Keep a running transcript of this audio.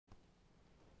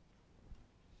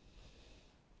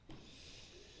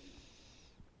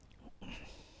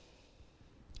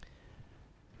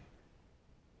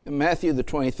In Matthew, the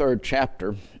 23rd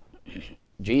chapter,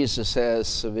 Jesus has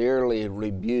severely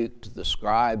rebuked the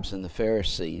scribes and the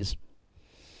Pharisees,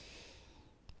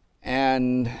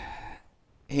 and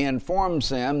he informs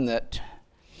them that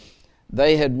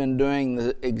they had been doing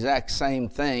the exact same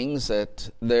things that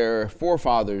their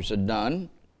forefathers had done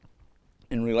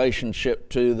in relationship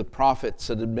to the prophets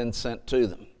that had been sent to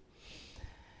them.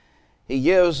 He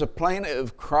gives a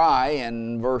plaintive cry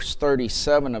in verse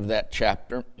 37 of that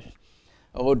chapter.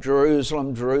 O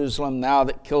Jerusalem, Jerusalem, thou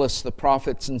that killest the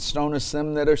prophets and stonest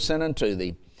them that are sent unto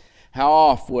thee, how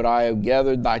oft would I have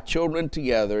gathered thy children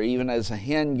together, even as a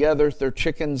hen gathereth her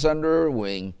chickens under her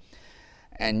wing,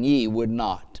 and ye would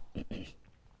not.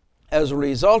 As a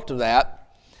result of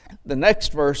that, the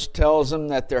next verse tells them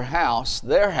that their house,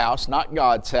 not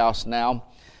God's house now,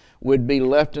 would be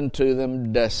left unto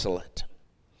them desolate.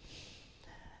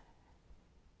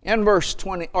 In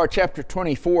chapter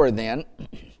 24 then,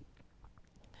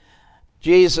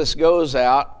 Jesus goes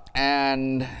out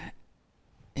and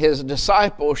his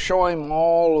disciples show him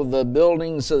all of the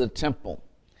buildings of the temple.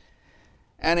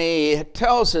 And he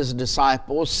tells his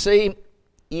disciples, see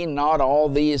ye not all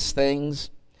these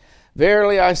things?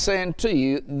 Verily I say unto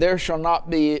you, there shall not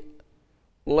be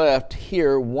left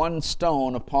here one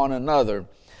stone upon another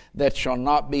that shall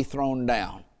not be thrown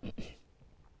down.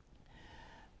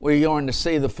 We're going to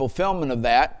see the fulfillment of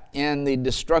that in the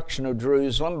destruction of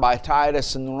Jerusalem by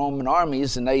Titus and the Roman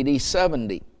armies in AD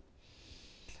 70.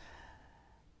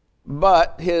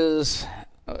 But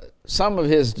some of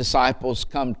his disciples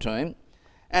come to him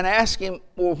and ask him,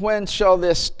 well, when shall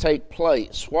this take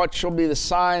place? What shall be the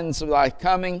signs of thy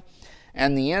coming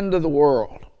and the end of the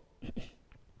world?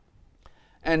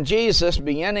 And Jesus,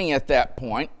 beginning at that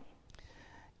point,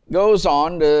 goes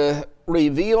on to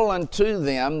reveal unto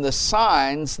them the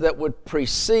signs that would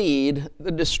precede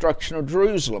the destruction of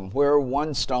Jerusalem, where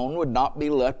one stone would not be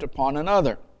left upon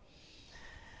another.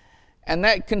 And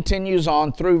that continues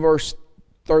on through verse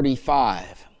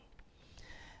 35.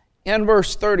 In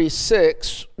verse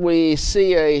 36, we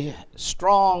see a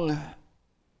strong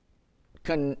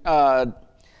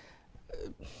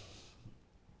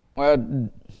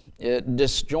it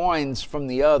disjoins from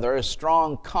the other, a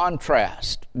strong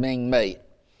contrast being made.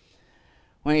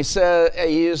 When he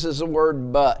uses the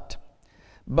word but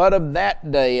of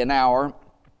that day and hour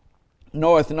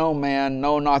knoweth no man,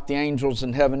 no, not the angels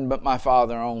in heaven, but my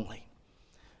Father only.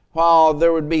 While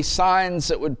there would be signs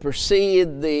that would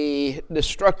precede the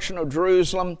destruction of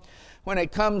Jerusalem, when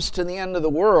it comes to the end of the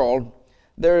world,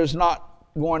 there is not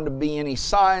going to be any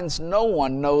signs. No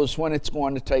one knows when it's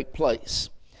going to take place.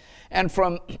 And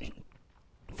from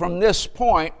this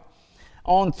point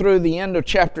on through the end of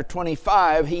chapter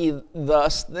 25, he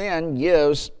thus then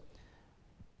gives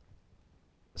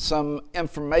some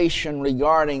information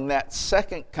regarding that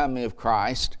second coming of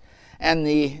Christ and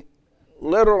the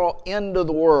literal end of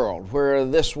the world, where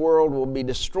this world will be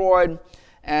destroyed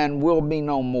and will be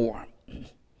no more.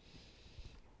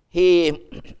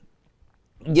 He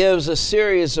gives a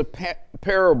series of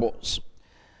parables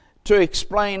to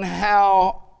explain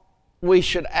how we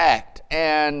should act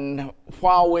and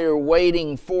while we're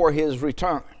waiting for his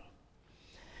return.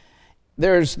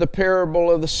 There's the parable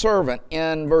of the servant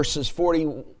in verses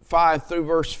 45 through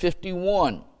verse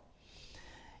 51,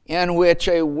 in which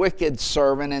a wicked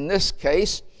servant, in this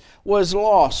case, was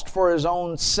lost for his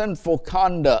own sinful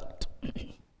conduct.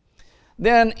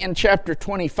 Then in chapter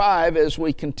 25, as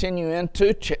we continue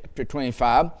into chapter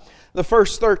 25, the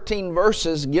first 13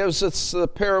 verses gives us the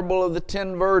parable of the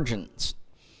 10 virgins.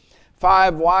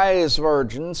 5 wise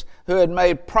virgins who had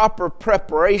made proper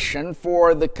preparation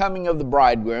for the coming of the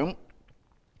bridegroom,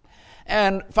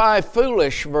 and 5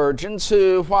 foolish virgins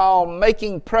who, while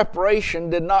making preparation,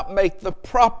 did not make the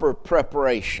proper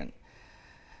preparation.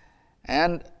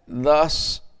 And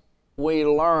thus we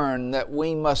learn that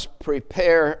we must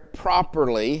prepare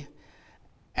properly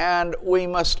and we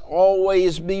must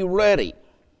always be ready.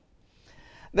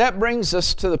 That brings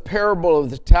us to the parable of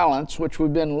the talents, which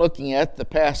we've been looking at the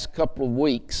past couple of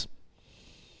weeks.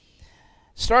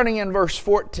 Starting in verse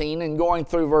 14 and going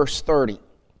through verse 30.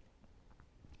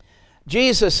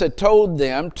 Jesus had told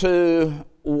them to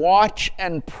watch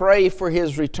and pray for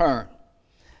his return.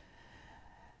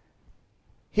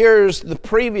 Here's the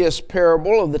previous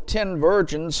parable of the 10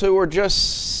 virgins who were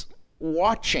just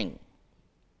watching,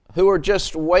 who were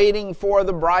just waiting for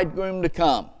the bridegroom to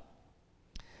come.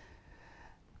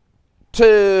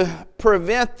 To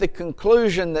prevent the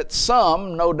conclusion that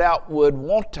some, no doubt, would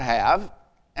want to have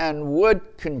and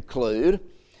would conclude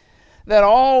that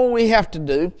all we have to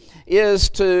do is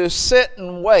to sit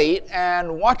and wait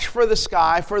and watch for the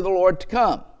sky for the Lord to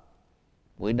come.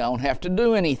 We don't have to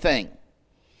do anything.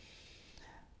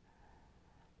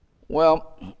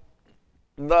 Well,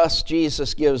 thus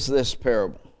Jesus gives this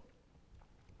parable,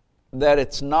 that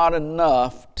it's not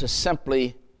enough to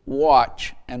simply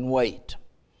watch and wait.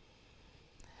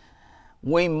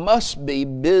 We must be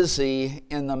busy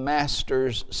in the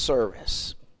Master's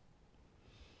service.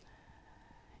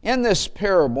 In this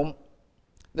parable,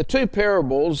 the two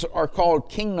parables are called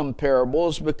kingdom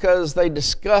parables because they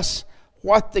discuss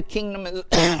what the kingdom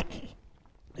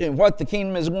is what the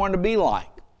kingdom is going to be like.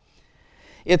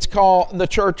 The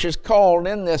church is called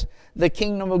in this the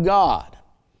kingdom of God.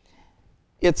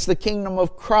 It's the kingdom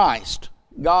of Christ,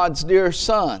 God's dear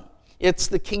Son. It's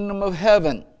the kingdom of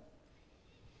heaven.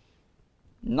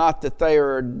 Not that they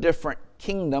are different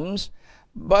kingdoms,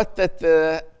 but that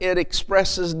it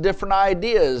expresses different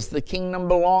ideas. The kingdom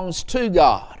belongs to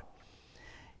God.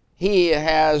 He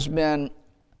has been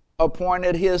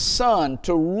appointed His Son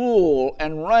to rule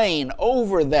and reign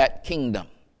over that kingdom.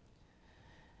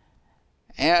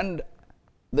 And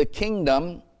the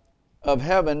kingdom of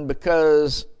heaven,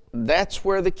 because that's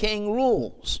where the King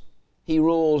rules. He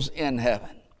rules in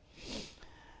heaven.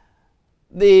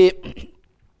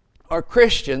 Our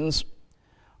Christians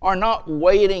are not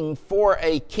waiting for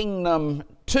a kingdom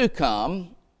to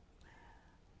come,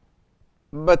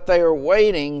 but they are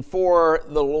waiting for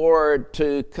the Lord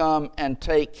to come and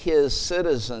take His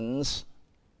citizens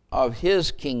of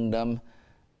His kingdom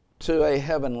to a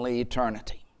heavenly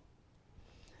eternity.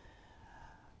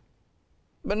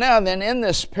 But now then, in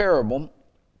this parable,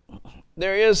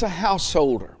 there is a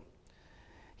householder.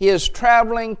 He is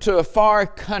traveling to a far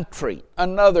country,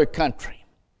 another country.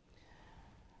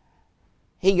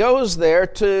 He goes there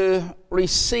to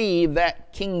receive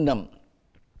that kingdom.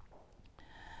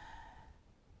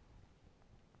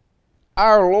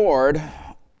 Our Lord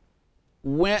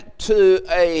went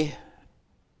to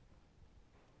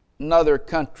another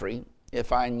country,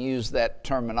 if I can use that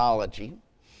terminology.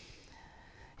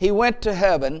 He went to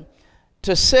heaven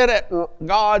to sit at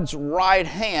God's right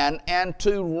hand and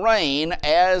to reign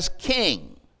as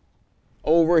king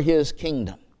over His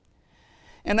kingdom.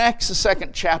 In Acts, the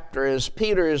 2nd chapter, as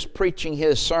Peter is preaching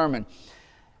his sermon,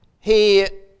 he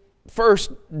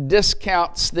first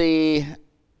discounts the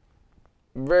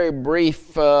very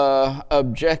brief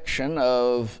objection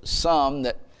of some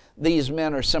that these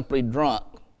men are simply drunk.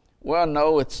 Well,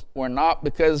 no, we're not,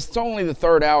 because it's only the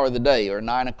 3rd hour of the day, or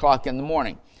 9 o'clock in the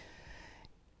morning.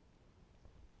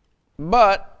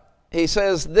 But he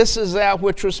says, this is that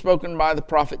which was spoken by the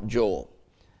prophet Joel.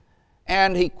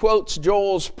 And he quotes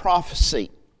Joel's prophecy.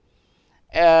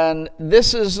 And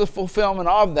this is the fulfillment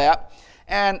of that.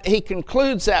 And he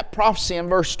concludes that prophecy in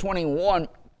verse 21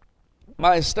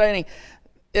 by stating,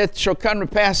 it shall come to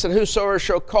pass that whosoever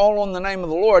shall call on the name of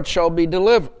the Lord shall be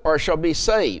delivered, or shall be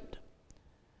saved.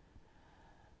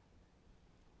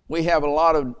 We have a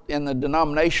lot in the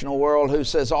denominational world who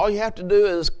says all you have to do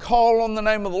is call on the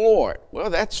name of the Lord. Well,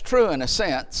 that's true in a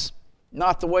sense,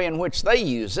 not the way in which they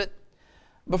use it.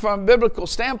 But from a biblical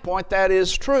standpoint, that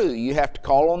is true. You have to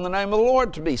call on the name of the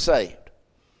Lord to be saved.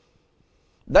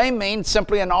 They mean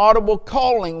simply an audible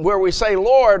calling where we say,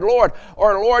 Lord, Lord,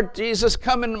 or Lord Jesus,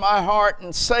 come into my heart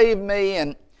and save me.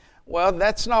 And well,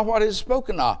 that's not what is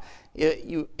spoken of.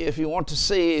 If you want to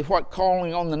see what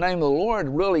calling on the name of the Lord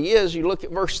really is, you look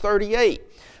at verse 38.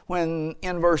 When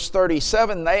in verse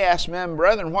 37 they asked men,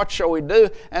 brethren, what shall we do?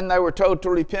 And they were told to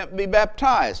repent and be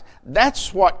baptized.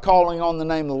 That's what calling on the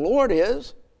name of the Lord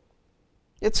is.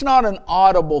 It's not an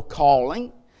audible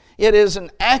calling. It is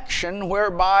an action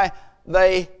whereby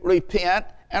they repent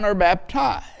and are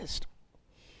baptized.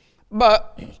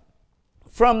 But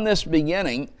from this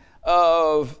beginning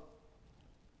of,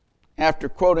 after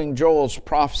quoting Joel's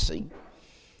prophecy,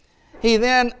 he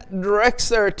then directs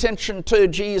their attention to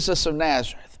Jesus of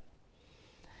Nazareth.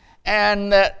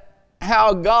 And that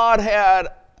how God had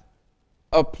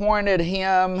appointed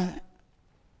Him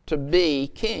to be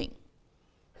king.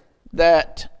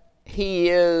 That He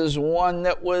is one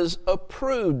that was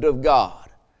approved of God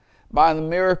by the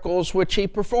miracles which He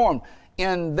performed.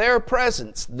 In their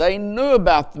presence, they knew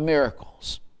about the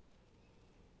miracles.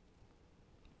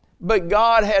 But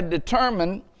God had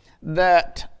determined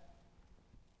that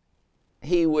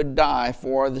He would die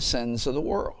for the sins of the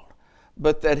world,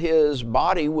 but that His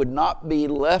body would not be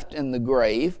left in the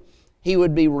grave. He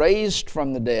would be raised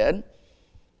from the dead.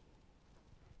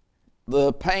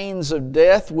 The pains of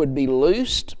death would be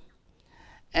loosed.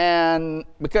 And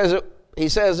because He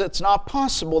says it's not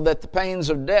possible that the pains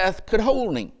of death could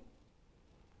hold Him.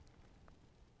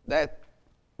 That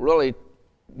really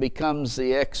becomes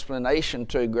the explanation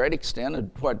to a great extent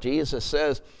of what Jesus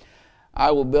says,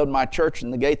 I will build my church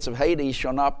and the gates of Hades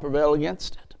shall not prevail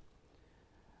against it.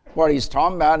 What he's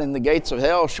talking about in the gates of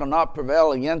hell shall not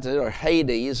prevail against it, or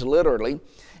Hades, literally,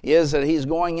 is that he's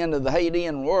going into the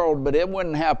Hadean world, but it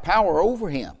wouldn't have power over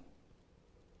him.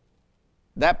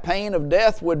 That pain of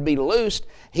death would be loosed.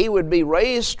 He would be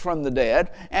raised from the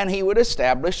dead, and he would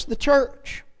establish the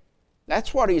church.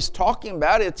 That's what he's talking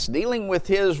about. It's dealing with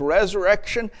his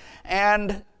resurrection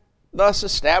and thus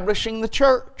establishing the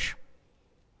church.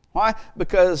 Why?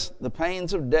 Because the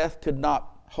pains of death could not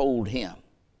hold him.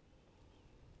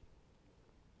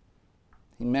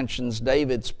 He mentions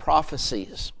David's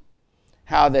prophecies,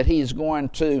 how that he's going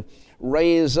to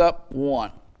raise up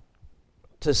one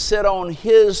to sit on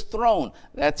his throne.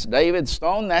 That's David's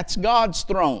throne, that's God's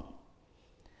throne.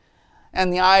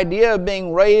 And the idea of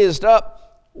being raised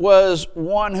up was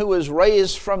one who was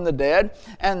raised from the dead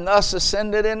and thus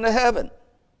ascended into heaven.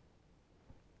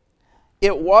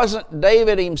 It wasn't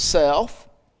David himself,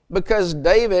 because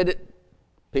David,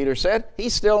 Peter said,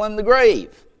 he's still in the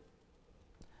grave.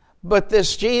 But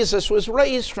this Jesus was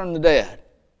raised from the dead.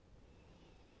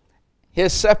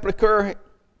 His sepulcher,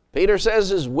 Peter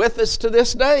says, is with us to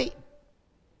this day.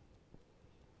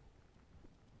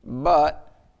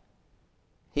 But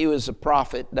he was a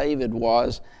prophet, David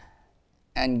was,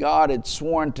 and God had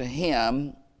sworn to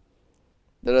him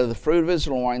that of the fruit of his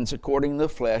loins, according to the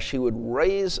flesh, he would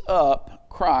raise up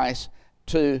Christ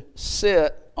to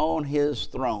sit on his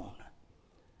throne.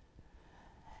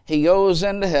 He goes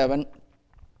into heaven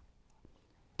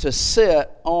to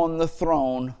sit on the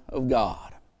throne of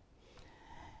God.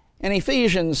 In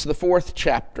Ephesians, the 4th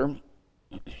chapter,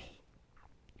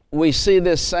 we see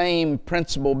this same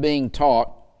principle being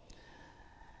taught.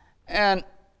 And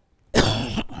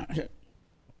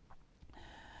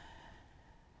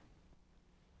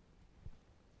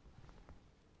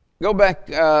go back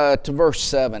to verse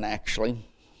 7, actually.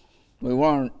 We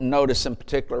won't notice in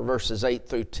particular verses 8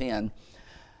 through 10.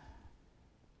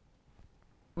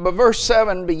 But verse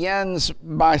 7 begins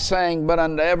by saying, "But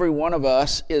unto every one of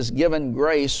us is given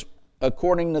grace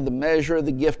according to the measure of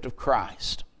the gift of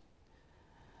Christ."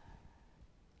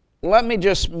 Let me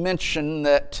just mention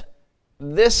that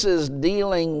this is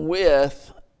dealing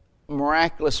with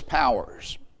miraculous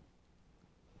powers.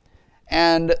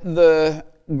 And the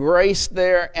grace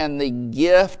there and the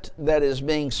gift that is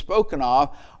being spoken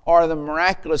of are the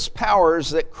miraculous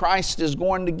powers that Christ is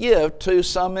going to give to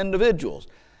some individuals.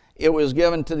 It was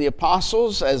given to the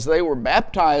apostles as they were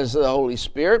baptized with the Holy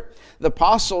Spirit. The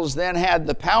apostles then had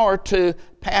the power to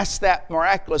pass that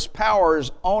miraculous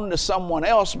powers on to someone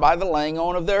else by the laying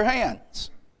on of their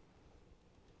hands.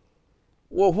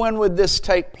 Well, when would this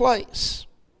take place?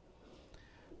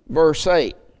 Verse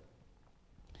 8.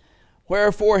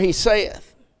 "Wherefore he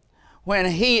saith, when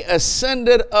he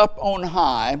ascended up on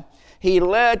high, he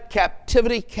led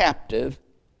captivity captive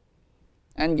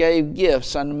and gave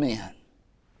gifts unto men.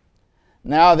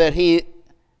 Now that he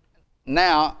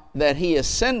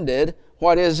ascended,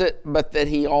 what is it but that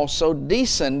he also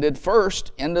descended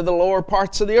first into the lower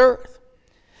parts of the earth?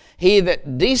 He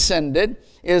that descended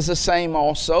is the same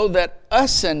also that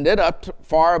ascended up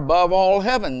far above all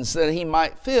heavens, that he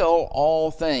might fill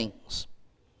all things."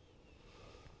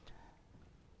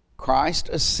 Christ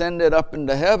ascended up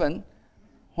into heaven.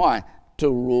 Why? To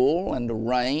rule and to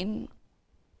reign.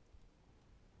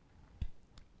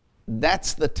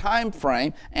 That's the time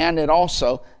frame, and it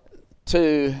also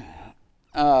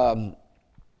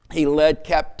he led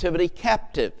captivity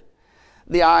captive.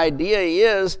 The idea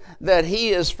is that he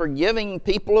is forgiving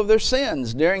people of their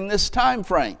sins during this time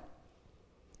frame.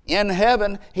 In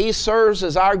heaven, he serves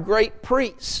as our great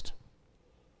priest,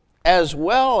 as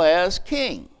well as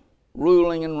king,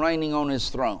 ruling and reigning on his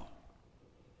throne.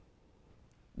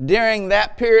 During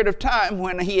that period of time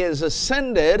when he has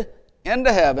ascended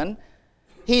into heaven,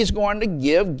 he's going to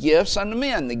give gifts unto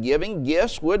men. The giving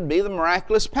gifts would be the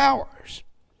miraculous powers.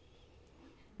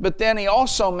 But then he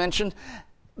also mentioned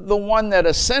the one that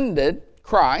ascended,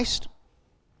 Christ,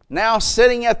 now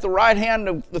sitting at the right hand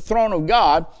of the throne of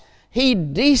God, he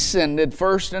descended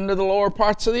first into the lower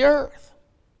parts of the earth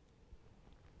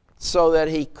so that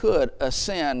he could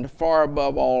ascend far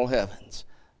above all heavens,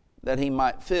 that he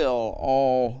might fill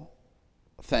all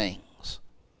things.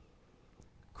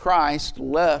 Christ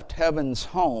left heaven's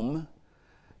home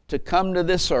to come to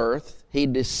this earth. He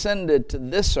descended to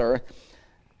this earth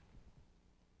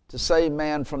to save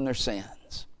man from their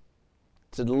sins,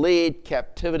 to lead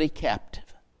captivity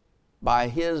captive by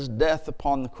his death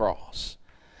upon the cross,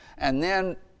 and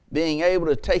then being able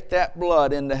to take that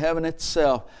blood into heaven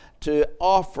itself to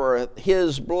offer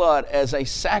his blood as a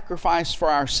sacrifice for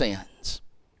our sins,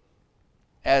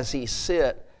 as he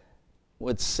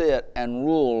would sit and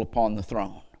rule upon the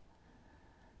throne.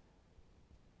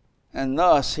 And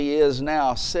thus he is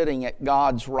now sitting at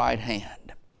God's right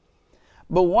hand.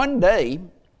 But one day,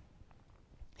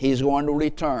 he's going to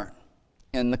return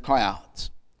in the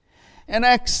clouds. In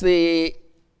Acts, the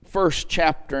first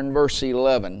chapter and verse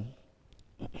 11,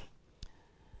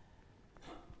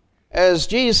 as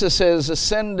Jesus has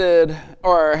ascended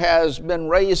or has been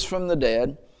raised from the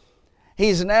dead,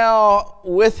 he's now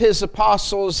with his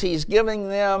apostles. He's giving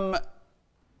them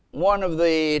one of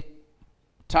the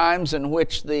times in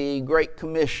which the Great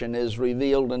Commission is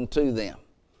revealed unto them.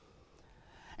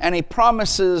 And he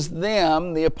promises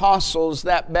them, the apostles,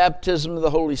 that baptism of the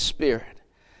Holy Spirit,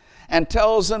 and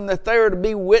tells them that they are to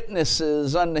be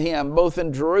witnesses unto him, both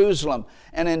in Jerusalem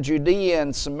and in Judea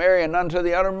and Samaria and unto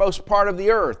the uttermost part of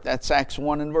the earth. That's Acts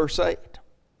 1 and verse 8.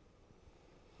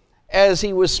 As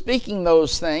he was speaking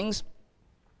those things,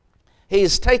 he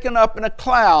is taken up in a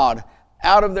cloud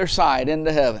out of their sight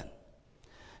into heaven.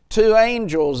 Two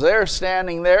angels, they're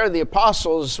standing there, the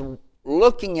apostles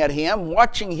looking at him,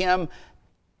 watching him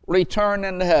return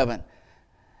into heaven.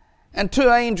 And two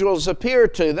angels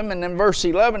appeared to them, and in verse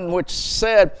 11, which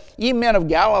said, Ye men of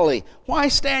Galilee, why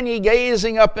stand ye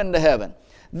gazing up into heaven?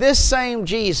 This same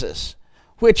Jesus,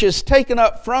 which is taken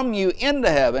up from you into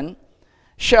heaven,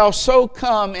 shall so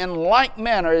come in like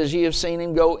manner as ye have seen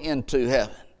him go into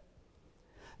heaven.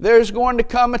 There's going to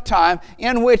come a time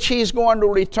in which he's going to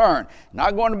return.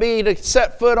 Not going to be to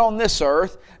set foot on this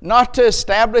earth, not to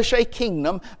establish a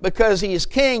kingdom, because he's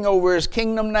king over his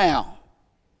kingdom now.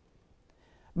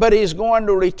 But he's going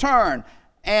to return,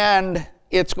 and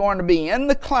it's going to be in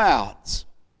the clouds.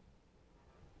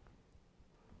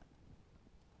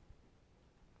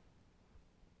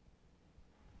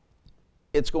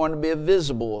 It's going to be a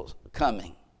visible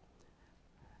coming.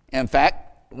 In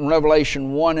fact,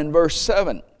 Revelation 1 and verse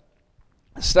 7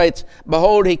 states,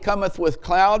 Behold, he cometh with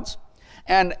clouds,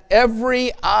 and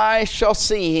every eye shall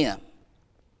see him.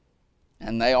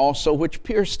 And they also which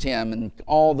pierced him, and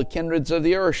all the kindreds of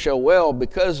the earth shall wail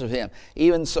because of him.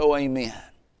 Even so, amen.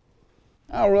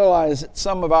 I realize that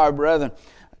some of our brethren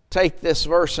take this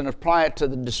verse and apply it to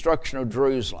the destruction of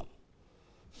Jerusalem.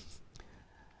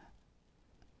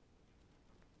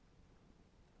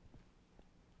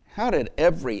 How did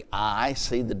every eye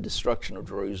see the destruction of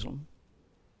Jerusalem?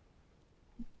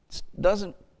 It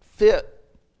doesn't fit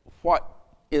what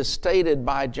is stated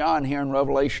by John here in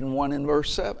Revelation 1 and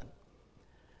verse 7.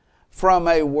 From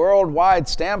a worldwide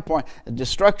standpoint, the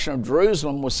destruction of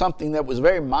Jerusalem was something that was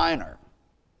very minor.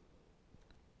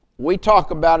 We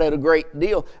talk about it a great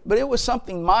deal, but it was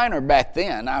something minor back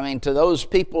then. I mean, to those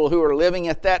people who were living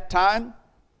at that time,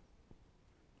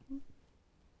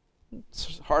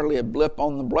 it's hardly a blip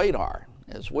on the radar,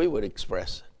 as we would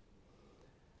express it.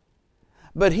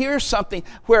 But here's something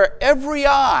where every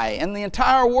eye in the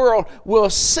entire world will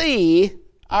see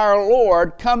our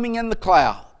Lord coming in the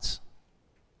clouds.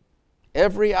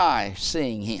 Every eye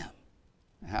seeing him.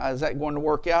 How is that going to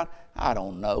work out? I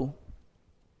don't know.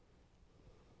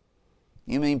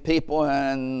 You mean people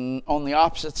on the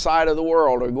opposite side of the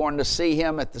world are going to see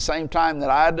him at the same time that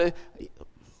I do?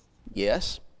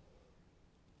 Yes.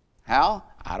 How?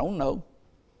 I don't know.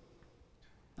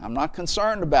 I'm not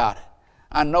concerned about it.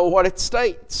 I know what it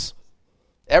states.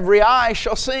 Every eye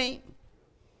shall see him.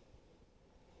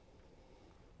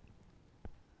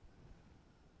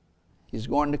 He's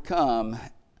going to come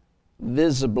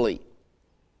visibly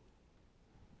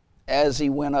as he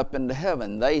went up into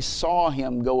heaven. They saw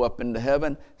him go up into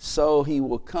heaven, so he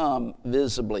will come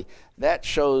visibly. That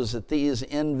shows that these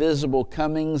invisible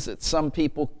comings that some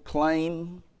people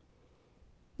claim,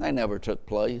 they never took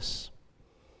place.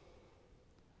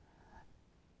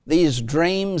 These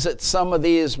dreams that some of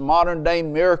these modern day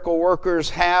miracle workers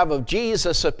have of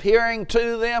Jesus appearing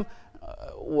to them,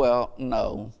 well,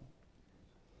 no.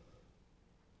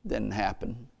 Didn't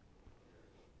happen.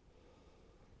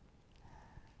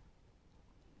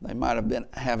 They might have been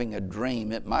having a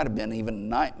dream. It might have been even a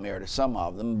nightmare to some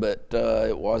of them, but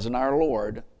it wasn't our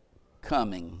Lord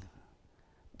coming,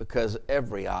 because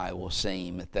every eye will see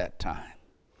him at that time.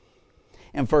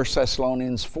 In 1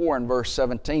 Thessalonians 4 and verse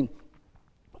 17,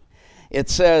 it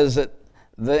says that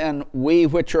then we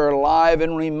which are alive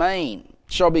and remain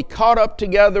shall be caught up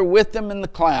together with them in the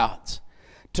clouds,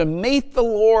 to meet the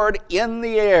Lord in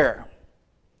the air.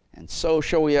 And so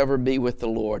shall we ever be with the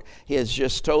Lord. He has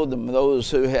just told them,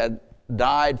 those who had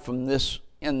died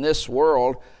in this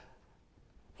world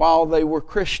while they were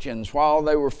Christians, while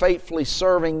they were faithfully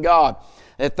serving God,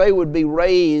 that they would be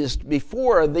raised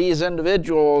before these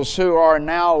individuals who are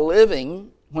now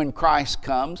living when Christ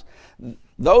comes.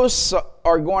 Those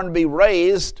are going to be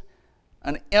raised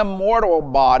an immortal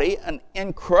body, an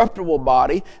incorruptible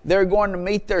body. They're going to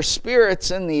meet their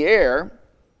spirits in the air.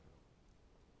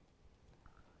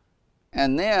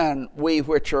 And then we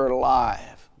which are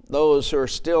alive, those who are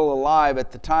still alive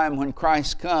at the time when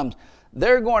Christ comes,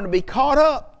 they're going to be caught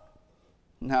up.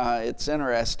 Now, it's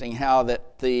interesting how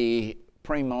that the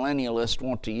premillennialists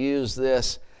want to use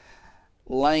this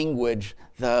language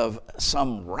of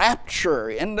some rapture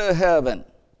into heaven.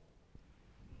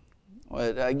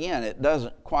 Well, again, it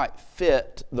doesn't quite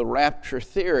fit the rapture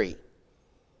theory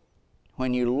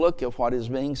when you look at what is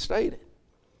being stated.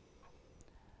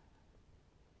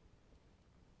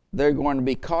 They're going to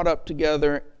be caught up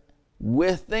together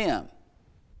with them,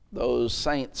 those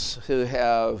saints who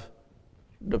have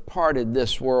departed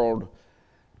this world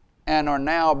and are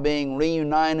now being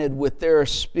reunited with their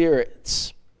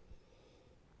spirits.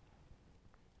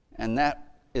 And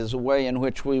that is a way in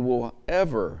which we will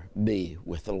ever be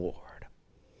with the Lord.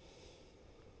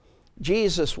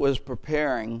 Jesus was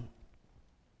preparing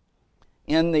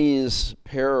in these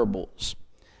parables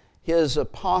his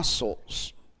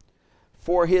apostles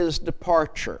for his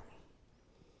departure.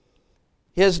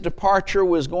 His departure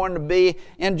was going to be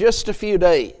in just a few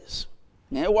days.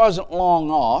 It wasn't long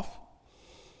off.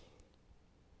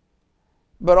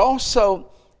 But also,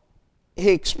 he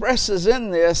expresses in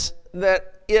this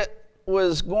that it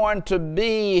was going to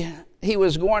be, he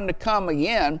was going to come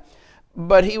again,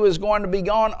 but he was going to be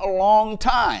gone a long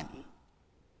time.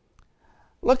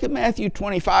 Look at Matthew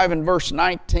 25 and verse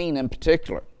 19 in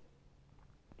particular.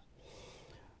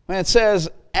 When it says,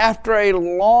 after a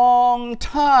long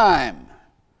time,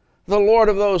 the Lord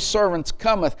of those servants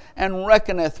cometh and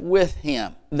reckoneth with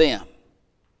them.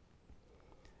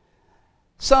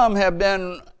 Some have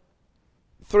been,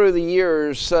 through the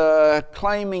years,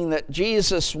 claiming that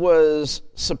Jesus was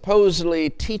supposedly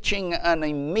teaching an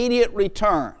immediate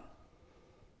return.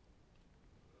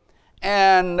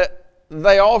 And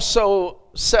they also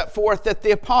set forth that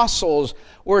the apostles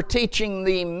were teaching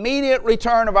the immediate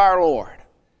return of our Lord.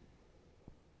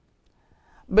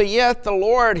 But yet the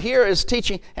Lord here is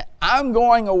teaching, I'm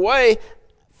going away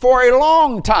for a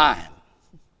long time.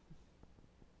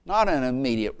 Not an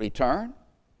immediate return.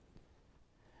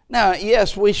 Now,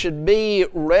 yes, we should be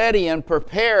ready and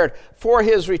prepared for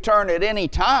His return at any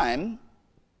time,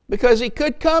 because He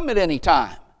could come at any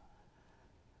time.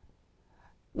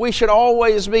 We should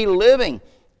always be living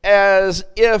as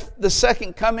if the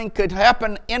second coming could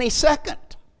happen any second.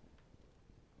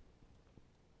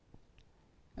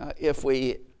 If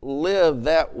we live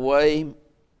that way,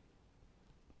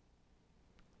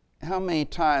 how many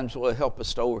times will it help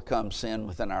us to overcome sin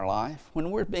within our life?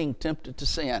 When we're being tempted to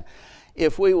sin,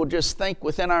 if we will just think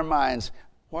within our minds,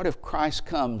 what if Christ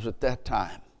comes at that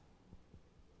time?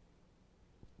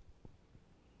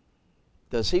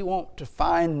 Does He want to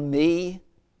find me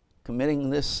committing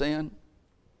this sin?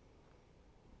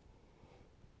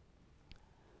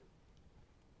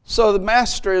 So the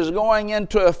Master is going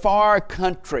into a far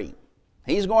country.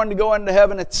 He's going to go into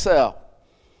heaven itself.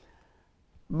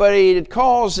 But He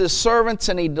calls His servants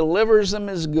and He delivers them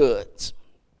His goods.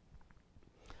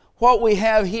 What we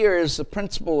have here is the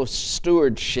principle of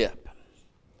stewardship.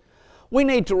 We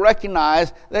need to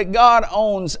recognize that God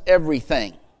owns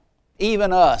everything,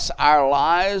 even us, our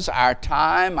lives, our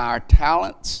time, our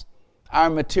talents, our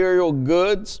material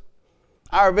goods,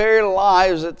 our very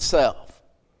lives itself.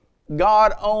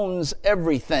 God owns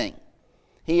everything.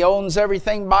 He owns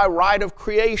everything by right of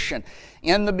creation.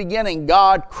 In the beginning,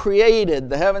 God created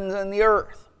the heavens and the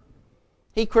earth.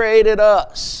 He created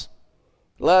us.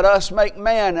 Let us make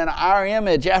man in our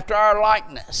image, after our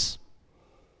likeness.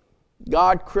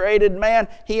 God created man.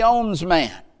 He owns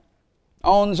man.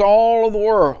 Owns all of the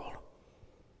world.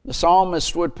 The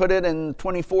psalmist would put it in the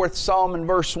 24th Psalm in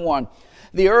verse 1.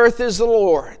 The earth is the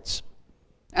Lord's,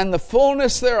 and the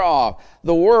fullness thereof,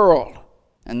 the world,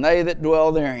 and they that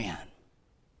dwell therein.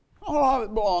 All of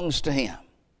it belongs to Him.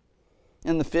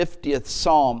 In the 50th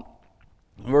Psalm,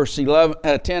 verse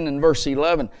 10 and verse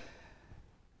 11,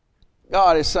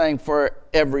 God is saying, for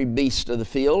every beast of the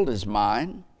field is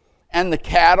mine, and the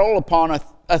cattle upon a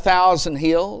 1,000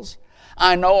 hills.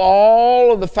 I know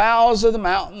all of the fowls of the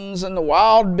mountains, and the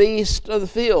wild beasts of the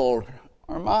field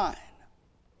are mine.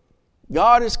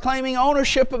 God is claiming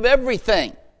ownership of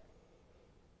everything.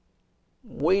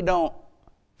 We don't,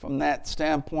 from that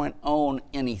standpoint, own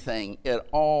anything. It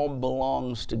all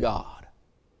belongs to God.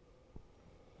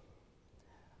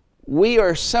 We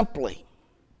are simply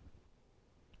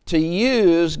to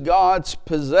use God's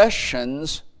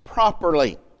possessions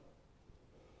properly.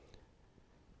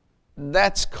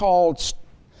 That's called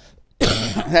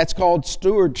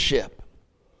stewardship.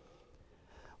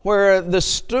 where the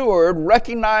steward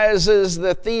recognizes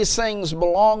that these things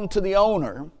belong to the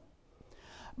owner,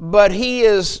 but he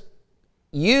is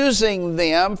using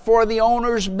them for the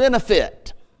owner's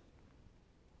benefit.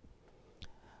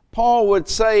 Paul would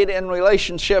say it in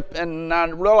relationship, and I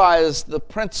realize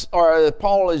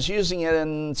Paul is using it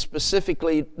in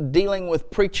specifically dealing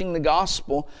with preaching the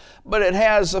gospel, but it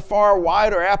has a far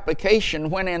wider application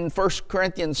when in 1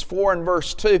 Corinthians 4 and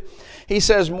verse 2, he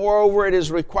says, "Moreover, it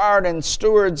is required in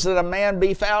stewards that a man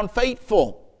be found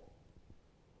faithful."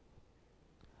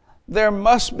 There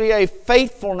must be a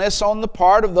faithfulness on the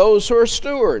part of those who are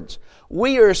stewards.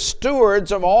 We are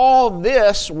stewards of all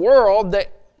this world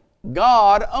that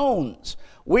God owns.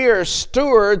 We are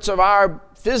stewards of our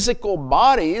physical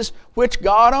bodies, which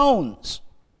God owns.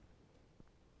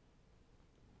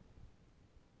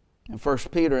 In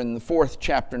 1 Peter, in the 4th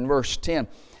chapter, in verse 10,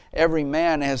 "Every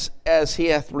man as he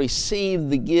hath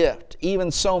received the gift, even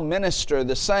so minister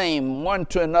the same one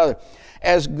to another,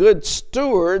 as good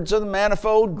stewards of the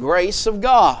manifold grace of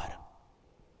God."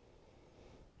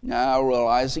 Now I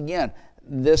realize again,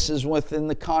 this is within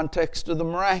the context of the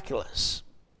miraculous.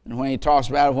 And when he talks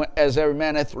about as every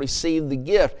man hath received the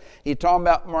gift, he's talking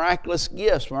about miraculous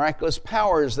gifts, miraculous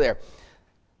powers there.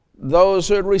 Those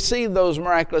who had received those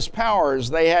miraculous powers,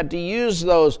 they had to use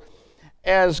those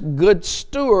as good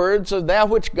stewards of that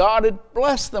which God had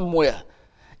blessed them with.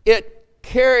 It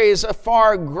carries a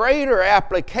far greater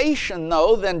application,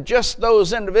 though, than just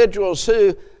those individuals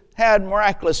who had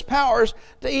miraculous powers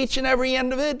to each and every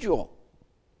individual.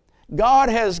 God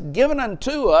has given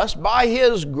unto us, by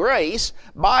His grace,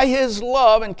 by His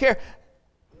love and care,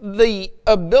 the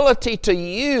ability to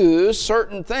use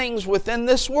certain things within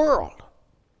this world.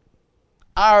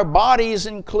 Our bodies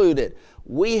included.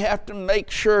 We have to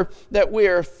make sure that we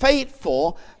are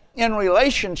faithful in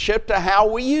relationship to how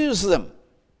we use them.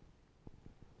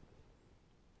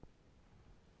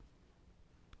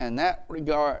 And that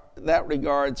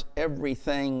regards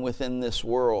everything within this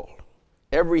world.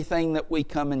 Everything that we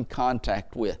come in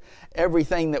contact with,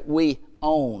 everything that we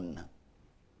own,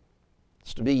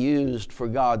 is to be used for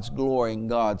God's glory and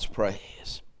God's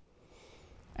praise.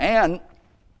 And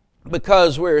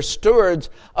because we're stewards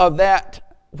of that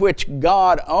which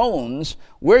God owns,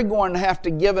 we're going to have to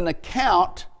give an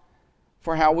account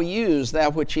for how we use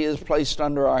that which He has placed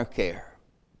under our care.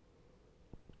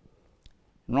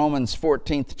 In Romans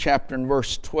 14th chapter and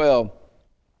verse 12,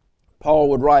 Paul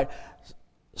would write,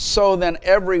 "So then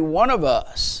every one of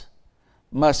us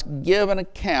must give an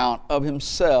account of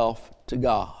himself to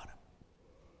God."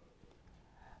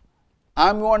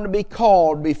 I'm going to be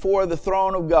called before the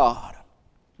throne of God,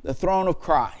 the throne of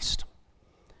Christ.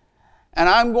 And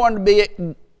I'm going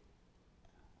to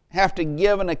have to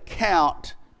give an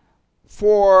account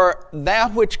for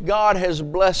that which God has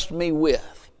blessed me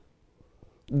with,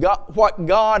 what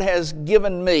God has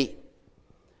given me,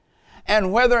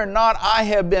 and whether or not I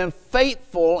have been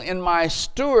faithful in my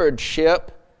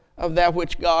stewardship of that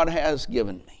which God has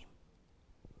given me.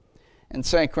 In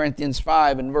 2 Corinthians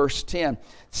 5 and verse 10, it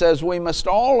says, "We must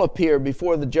all appear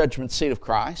before the judgment seat of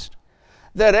Christ,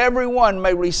 that every one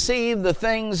may receive the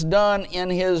things done in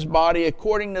his body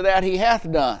according to that he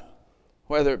hath done,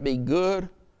 whether it be good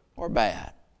or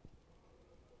bad."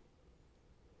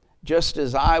 Just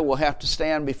as I will have to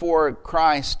stand before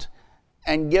Christ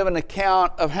and give an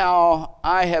account of how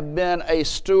I have been a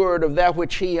steward of that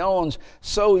which He owns,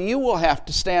 so you will have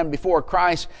to stand before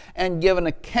Christ and give an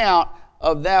account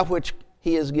of that which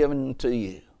He has given to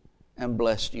you and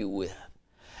blessed you with.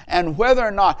 And whether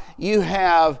or not you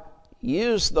have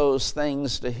used those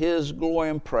things to His glory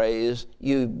and praise,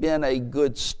 you've been a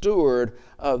good steward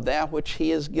of that which He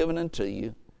has given unto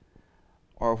you,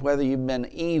 or whether you've been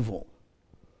evil,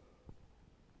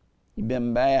 you've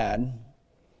been bad,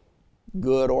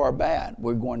 good or bad,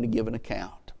 we're going to give an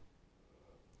account.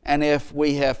 And if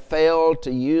we have failed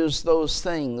to use those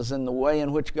things in the way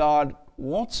in which God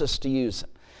wants us to use them,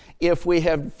 if we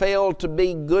have failed to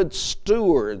be good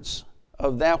stewards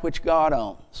of that which God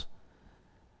owns,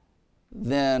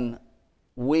 then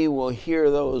we will hear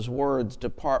those words,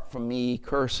 "Depart from me,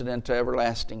 cursed, into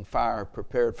everlasting fire,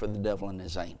 prepared for the devil and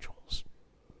his angels."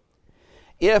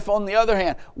 If, on the other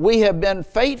hand, we have been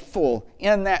faithful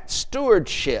in that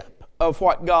stewardship of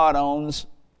what God owns,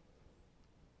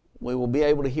 we will be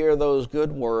able to hear those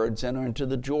good words, "Enter into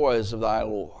the joys of thy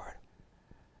Lord."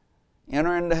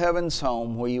 Enter into heaven's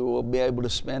home, where you will be able to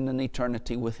spend an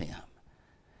eternity with Him.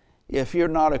 If you're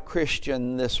not a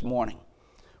Christian this morning,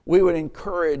 we would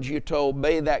encourage you to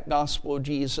obey that gospel of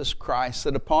Jesus Christ,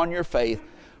 that upon your faith,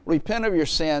 repent of your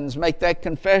sins, make that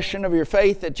confession of your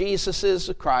faith that Jesus is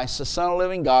the Christ, the Son of the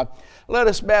living God. Let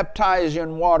us baptize you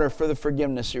in water for the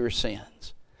forgiveness of your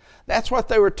sins. That's what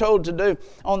they were told to do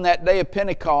on that day of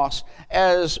Pentecost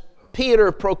as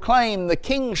Peter proclaimed the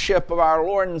kingship of our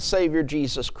Lord and Savior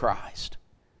Jesus Christ.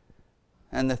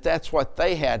 And that's what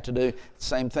they had to do, the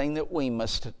same thing that we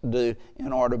must do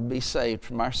in order to be saved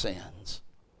from our sins.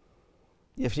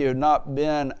 If you have not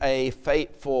been a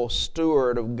faithful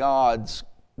steward of God's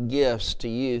gifts to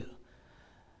you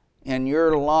in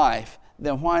your life,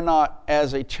 then why not,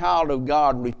 as a child of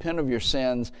God, repent of your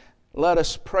sins? Let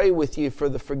us pray with you for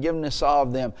the forgiveness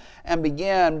of them and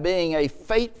begin being a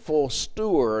faithful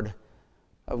steward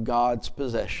of God's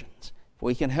possessions. If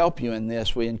we can help you in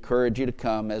this, we encourage you to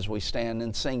come as we stand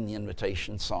and sing the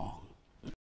invitation song.